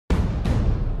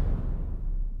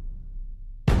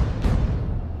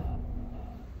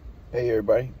Hey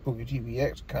everybody, Pookie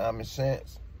TVX, Common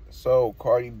Sense. So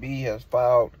Cardi B has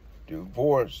filed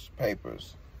divorce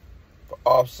papers for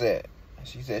Offset.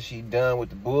 She said she done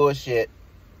with the bullshit.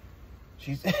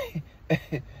 She said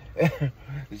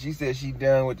she said she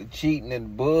done with the cheating and the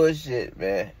bullshit,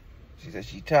 man. She said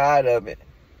she tired of it.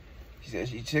 She said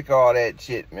she took all that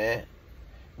shit, man.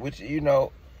 Which, he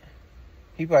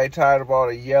probably tired of all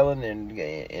the yelling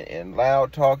and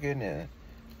loud talking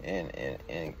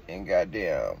and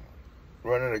goddamn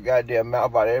running a goddamn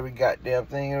mouth about every goddamn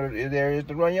thing there is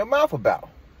to run your mouth about.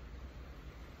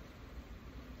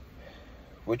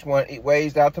 Which one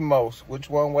weighs out the most?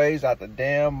 Which one weighs out the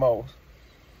damn most?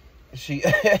 She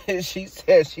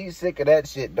said she's sick of that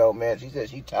shit though, man. She said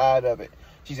she tired of it.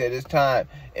 She said it's time.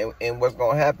 And what's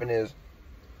gonna happen is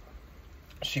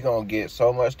she gonna get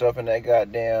so much stuff in that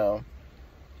goddamn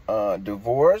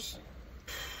divorce.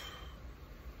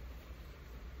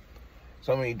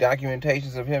 So many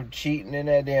documentations of him cheating in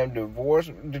that damn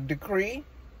divorce decree.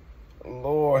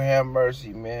 Lord have mercy,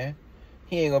 man.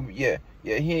 He ain't gonna be,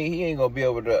 he ain't gonna be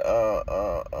able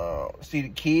to see the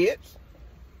kids.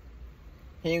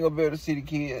 He ain't gonna be able to see the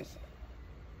kids.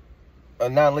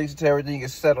 Not least until everything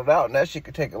is settled out, and that shit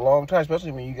could take a long time,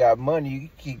 especially when you got money. You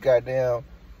keep goddamn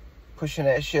pushing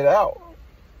that shit out.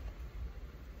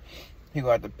 He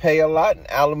gonna have to pay a lot in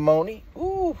alimony.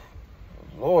 Ooh.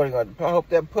 Lord, I hope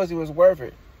that pussy was worth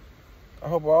it. I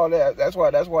hope all that. That's why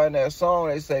in that song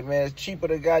they say, man, it's cheaper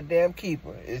to goddamn keep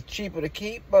her. It's cheaper to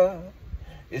keep her.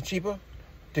 It's cheaper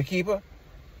to keep her.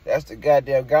 That's the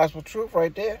goddamn gospel truth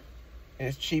right there.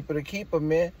 It's cheaper to keep her,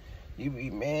 man.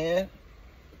 Man.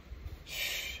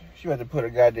 She had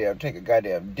to take a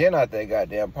goddamn dent out that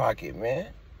goddamn pocket, man.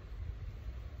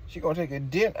 She gonna take a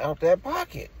dent out that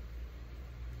pocket.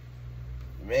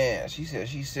 Man, she said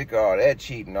she's sick of all that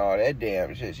cheating, all that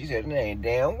damn shit. She said it ain't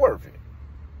damn worth it.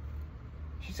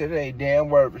 She said it ain't damn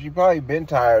worth it. She probably been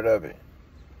tired of it.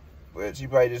 But she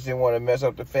probably just didn't want to mess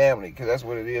up the family, because that's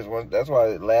what it is. That's why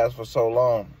it lasts for so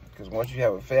long. Because once you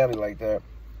have a family like that,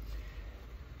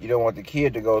 you don't want the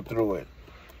kid to go through it.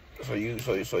 So you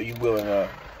willing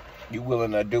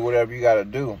to do whatever you gotta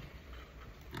do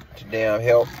to damn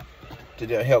help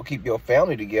keep your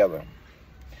family together.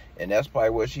 And that's probably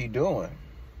what she doing.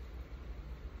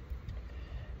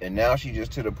 And now she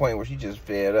just to the point where she just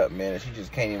fed up, man. And she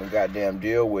just can't even goddamn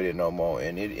deal with it no more.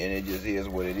 And it just is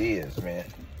what it is, man.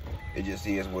 It just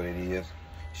is what it is.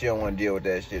 She don't want to deal with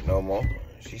that shit no more.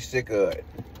 She's sick of it.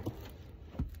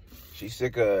 She's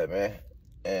sick of it, man.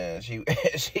 And she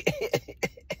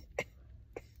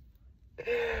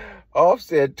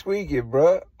Offset tweaking,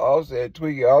 bruh. Offset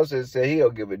tweaking. Offset said he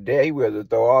don't give a damn. He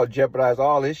rather jeopardize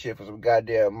all his shit for some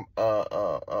goddamn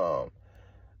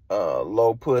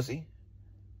low pussy.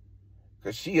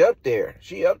 Cause she up there.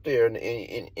 She up there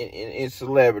in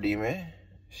celebrity, man.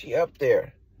 She up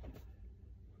there.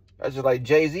 That's just like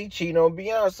Jay-Z cheating on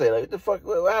Beyonce. Like, what the fuck?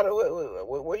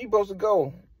 Where you supposed to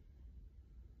go?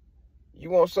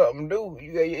 You want something new?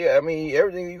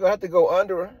 Everything you gonna have to go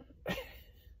under her.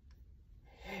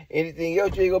 Anything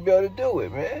else, you ain't gonna be able to do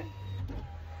it, man.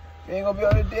 You ain't gonna be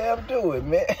able to damn do it,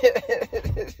 man.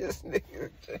 This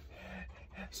nigga.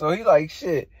 So he like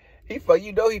shit. He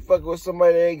fucking with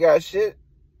somebody that ain't got shit.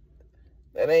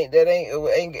 That ain't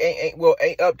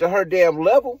up to her damn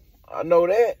level. I know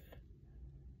that.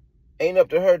 Ain't up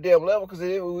to her damn level, because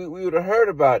we would have heard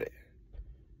about it.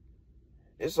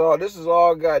 This is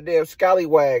all goddamn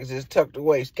scallywags is tucked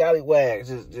away. Scallywags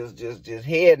is just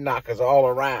head knockers all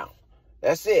around.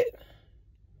 That's it.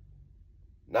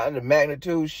 Not in the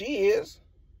magnitude she is.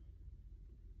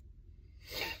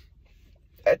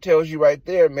 That tells you right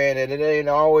there, man, that it ain't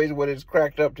always what it's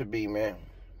cracked up to be, man.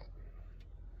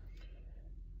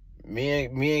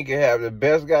 Me can have the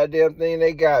best goddamn thing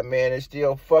they got, man, and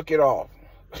still fuck it off.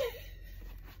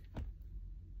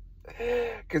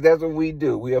 Because that's what we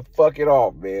do. We'll fuck it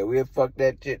off, man. We'll fuck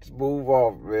that shit smooth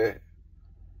off, man.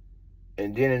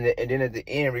 And then at the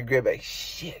end, regret, like,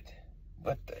 shit.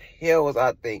 What the hell was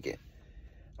I thinking?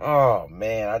 Oh,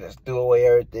 man, I just threw away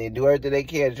everything. Do everything they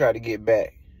can to try to get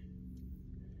back.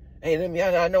 Hey,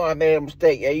 I know I made a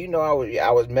mistake. Yeah, I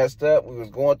was messed up. We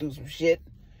was going through some shit.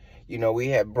 We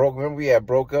had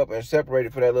broke up and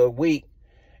separated for that little week.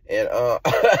 And,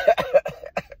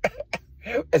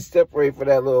 and separated for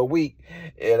that little week.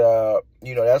 And,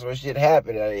 that's when shit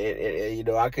happened.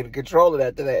 I couldn't control it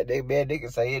after that. They can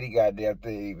say any goddamn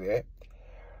thing, man.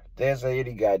 They say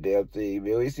any goddamn thing,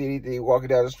 man. We see anything walking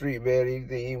down the street, man,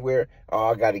 anything anywhere, oh,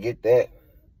 I got to get that.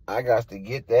 I got to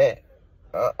get that.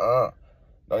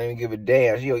 Don't even give a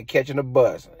damn. She catching a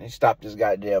bus. He stopped this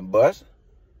goddamn bus.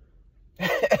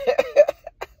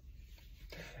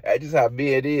 That's just how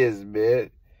big it is,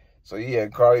 man. So yeah,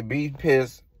 Cardi B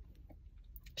pissed.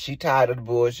 She tired of the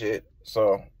bullshit.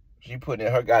 So she put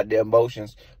in her goddamn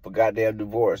motions for goddamn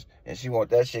divorce. And she want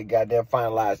that shit goddamn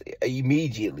finalized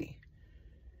immediately.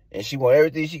 And she want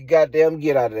everything she goddamn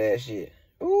get out of that shit.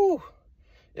 Ooh.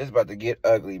 It's about to get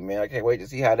ugly, man. I can't wait to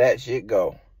see how that shit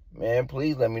go. Man,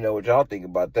 please let me know what y'all think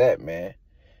about that, man.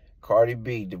 Cardi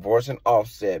B divorcing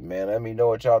Offset, man. Let me know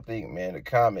what y'all think, man. In the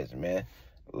comments, man.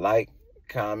 Like,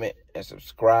 comment, and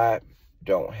subscribe.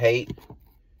 Don't hate.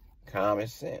 Common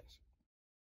sense.